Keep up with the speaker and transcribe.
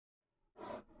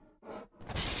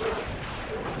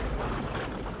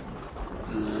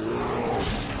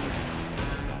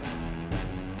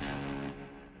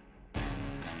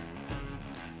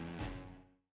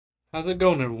How's it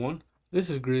going, everyone? This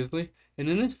is Grizzly, and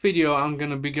in this video I'm going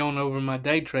to be going over my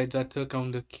day trades I took on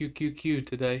the QQQ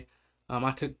today. I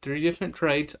took 3 different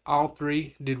trades. All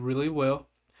 3 did really well.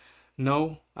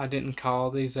 No, I didn't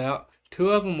call these out. 2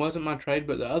 of them wasn't my trade,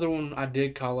 but the other one I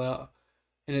did call out,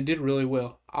 and it did really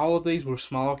well. All of these were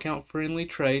small account friendly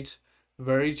trades,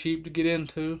 very cheap to get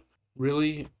into,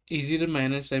 really easy to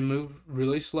manage. They move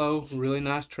really slow, really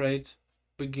nice trades,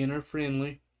 beginner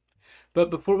friendly.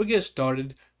 But before we get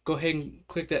started, go ahead and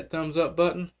click that thumbs up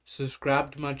button,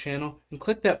 subscribe to my channel, and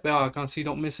click that bell icon so you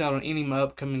don't miss out on any of my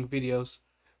upcoming videos.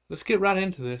 Let's get right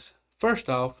into this. First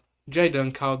off, Jay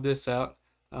done called this out.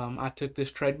 I took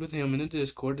this trade with him in the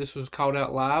Discord. This was called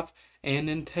out live and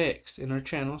in text in our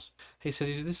channels. He said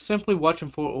he's just simply watching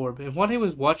for ORB. And what he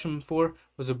was watching for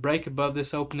was a break above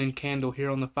this opening candle here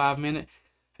on the 5-minute.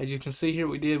 As you can see here,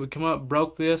 we come up,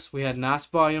 broke this. We had nice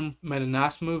volume, made a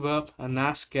nice move up, a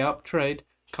nice scalp trade.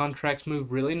 Contracts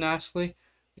move really nicely,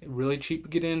 really cheap to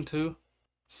get into.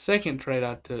 Second trade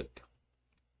I took,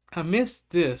 I missed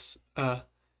this.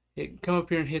 It come up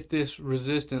here and hit this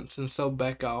resistance and sold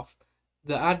back off.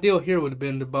 The ideal here would have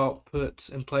been to bought puts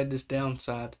and played this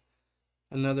downside.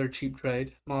 Another cheap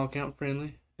trade, small account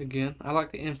friendly. Again, I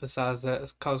like to emphasize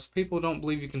that because people don't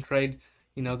believe you can trade,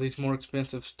 these more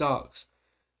expensive stocks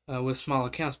with small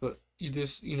accounts, but you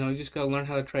just got to learn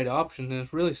how to trade options, and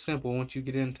it's really simple once you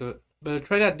get into it. But a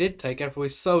trade I did take after we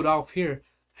sold off here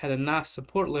had a nice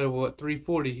support level at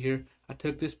 340 here. I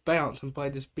took this bounce and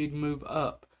played this big move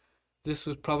up. This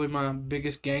was probably my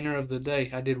biggest gainer of the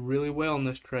day. I did really well in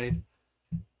this trade.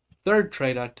 Third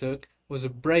trade I took was a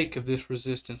break of this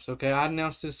resistance. Okay, I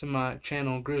announced this in my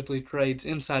channel, Grizzly Trades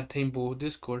Inside Team Bull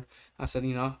Discord. I said,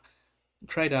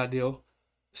 trade ideal,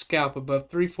 scalp above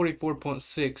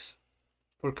 344.6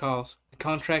 for calls. The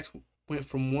contracts went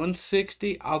from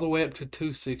 160 all the way up to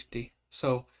 260.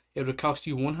 So it would have cost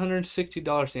you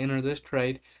 $160 to enter this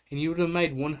trade, and you would have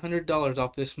made $100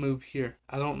 off this move here.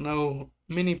 I don't know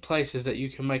many places that you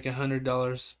can make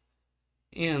 $100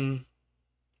 in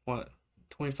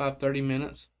 25-30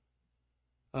 minutes.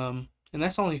 And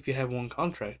that's only if you have one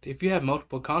contract. If you have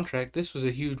multiple contracts, this was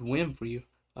a huge win for you.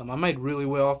 I made really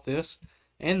well off this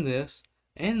and this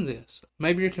and this.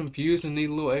 Maybe you're confused and need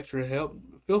a little extra help.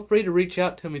 Feel free to reach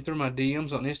out to me through my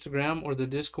DMs on Instagram or the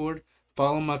Discord.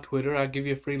 Follow my Twitter. I give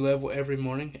you a free level every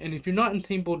morning. And if you're not in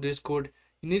Team Bull Discord,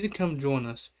 you need to come join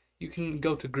us. You can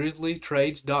go to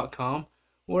grizzlytrades.com,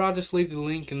 or I'll just leave the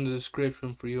link in the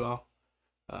description for you all.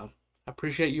 I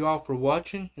appreciate you all for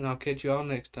watching, and I'll catch you all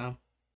next time.